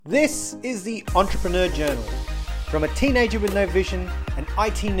This is the Entrepreneur Journal. From a teenager with no vision, an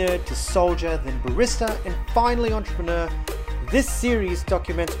IT nerd to soldier, then barista, and finally entrepreneur, this series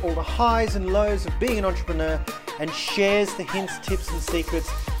documents all the highs and lows of being an entrepreneur and shares the hints, tips, and secrets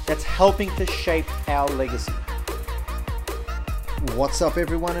that's helping to shape our legacy. What's up,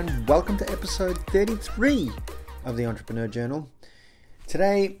 everyone, and welcome to episode 33 of the Entrepreneur Journal.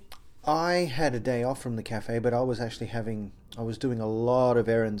 Today, I had a day off from the cafe, but I was doing a lot of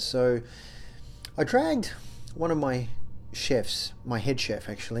errands. So I dragged one of my chefs, my head chef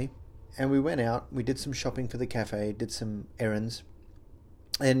actually, and we went out, we did some shopping for the cafe, did some errands.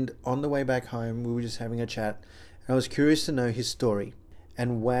 And on the way back home, we were just having a chat. And I was curious to know his story.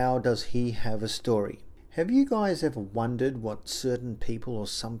 And wow, does he have a story. Have you guys ever wondered what certain people or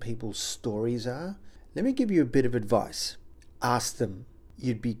some people's stories are? Let me give you a bit of advice. Ask them.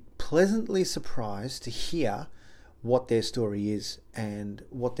 You'd be pleasantly surprised to hear what their story is and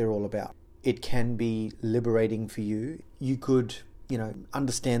what they're all about. It can be liberating for you. You could,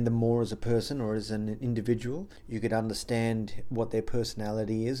 understand them more as a person or as an individual. You could understand what their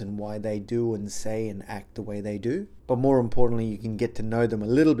personality is and why they do and say and act the way they do. But more importantly, you can get to know them a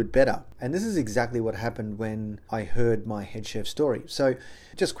little bit better. And this is exactly what happened when I heard my head chef story. So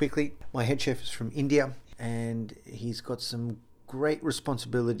just quickly, my head chef is from India and he's got some great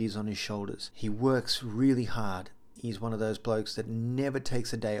responsibilities on his shoulders. He works really hard. He's one of those blokes that never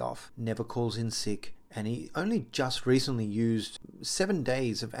takes a day off, never calls in sick, and he only just recently used 7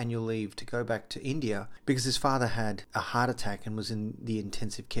 days of annual leave to go back to India because his father had a heart attack and was in the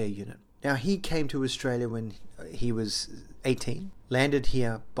intensive care unit. Now, he came to Australia when he was 18, landed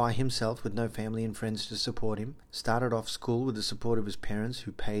here by himself with no family and friends to support him, started off school with the support of his parents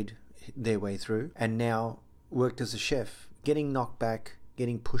who paid their way through, and now worked as a chef, getting knocked back,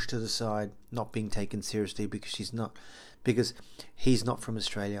 getting pushed to the side, not being taken seriously because he's not from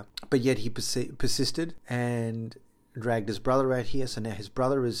Australia. But yet he persisted and dragged his brother out here. So now his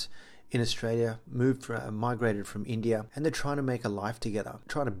brother is in Australia, migrated from India, and they're trying to make a life together,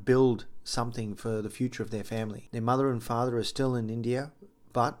 trying to build something for the future of their family. Their mother and father are still in India,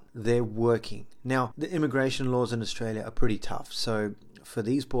 but they're working. Now, the immigration laws in Australia are pretty tough. So for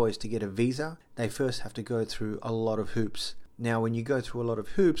these boys to get a visa, they first have to go through a lot of hoops. Now, when you go through a lot of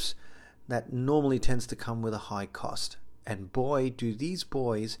hoops, that normally tends to come with a high cost. And boy, do these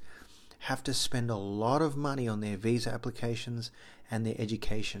boys have to spend a lot of money on their visa applications and their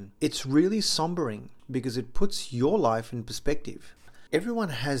education. It's really sombering because it puts your life in perspective. Everyone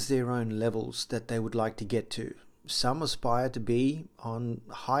has their own levels that they would like to get to. Some aspire to be on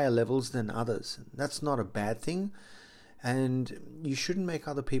higher levels than others. That's not a bad thing, and you shouldn't make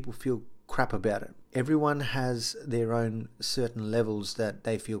other people feel crap about it. Everyone has their own certain levels that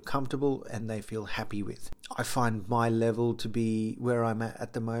they feel comfortable and they feel happy with. I find my level to be where I'm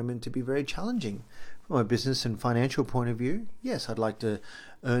at the moment to be very challenging. From a business and financial point of view, yes, I'd like to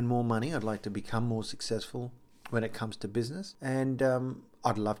earn more money. I'd like to become more successful when it comes to business. And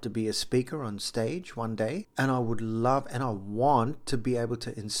I'd love to be a speaker on stage one day. And I would love and I want to be able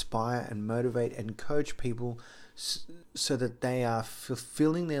to inspire and motivate and coach people so that they are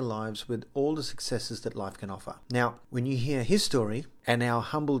fulfilling their lives with all the successes that life can offer. Now, when you hear his story and how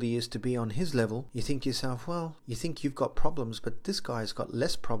humbled he is to be on his level, you think to yourself, well, you think you've got problems, but this guy's got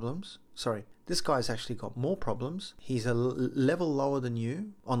less problems. This guy's actually got more problems. He's a level lower than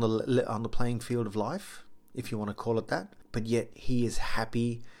you on the playing field of life, if you want to call it that. But yet he is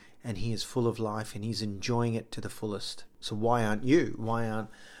happy and he is full of life and he's enjoying it to the fullest. So why aren't you?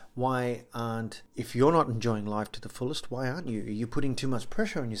 If you're not enjoying life to the fullest, why aren't you? Are you putting too much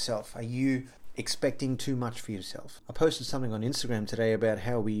pressure on yourself? Are you expecting too much for yourself? I posted something on Instagram today about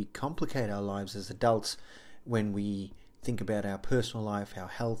how we complicate our lives as adults when we think about our personal life, our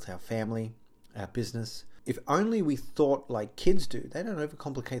health, our family, our business. If only we thought like kids do. They don't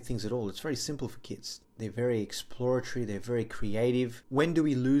overcomplicate things at all. It's very simple for kids. They're very exploratory. They're very creative. When do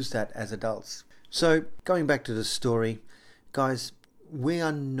we lose that as adults? So going back to the story, guys, we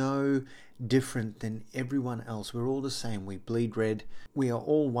are no different than everyone else. We're all the same. We bleed red. We are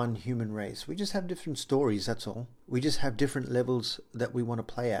all one human race. We just have different stories, that's all. We just have different levels that we want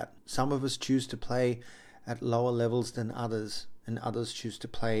to play at. Some of us choose to play at lower levels than others, and others choose to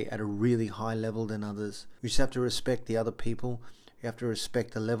play at a really high level than others. We just have to respect the other people. We have to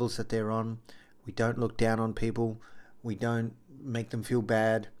respect the levels that they're on. We don't look down on people. We don't make them feel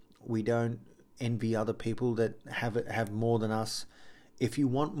bad. We don't envy other people that have more than us. If you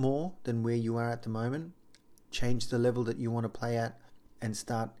want more than where you are at the moment, change the level that you want to play at and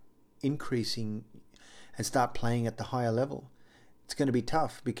start increasing and start playing at the higher level. It's going to be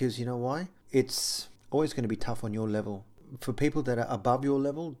tough because you know why? It's always going to be tough on your level. for people that are above your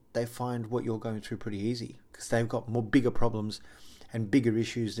level, they find what you're going through pretty easy because they've got bigger problems and bigger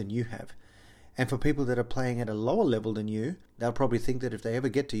issues than you have. And for people that are playing at a lower level than you, they'll probably think that if they ever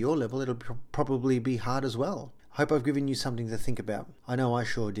get to your level, it'll probably be hard as well. I hope I've given you something to think about. I know I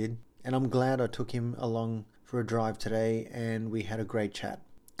sure did. And I'm glad I took him along for a drive today and we had a great chat.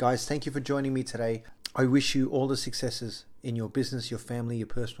 Guys, thank you for joining me today. I wish you all the successes in your business, your family, your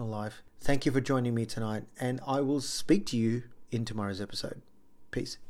personal life. Thank you for joining me tonight, and I will speak to you in tomorrow's episode. Peace.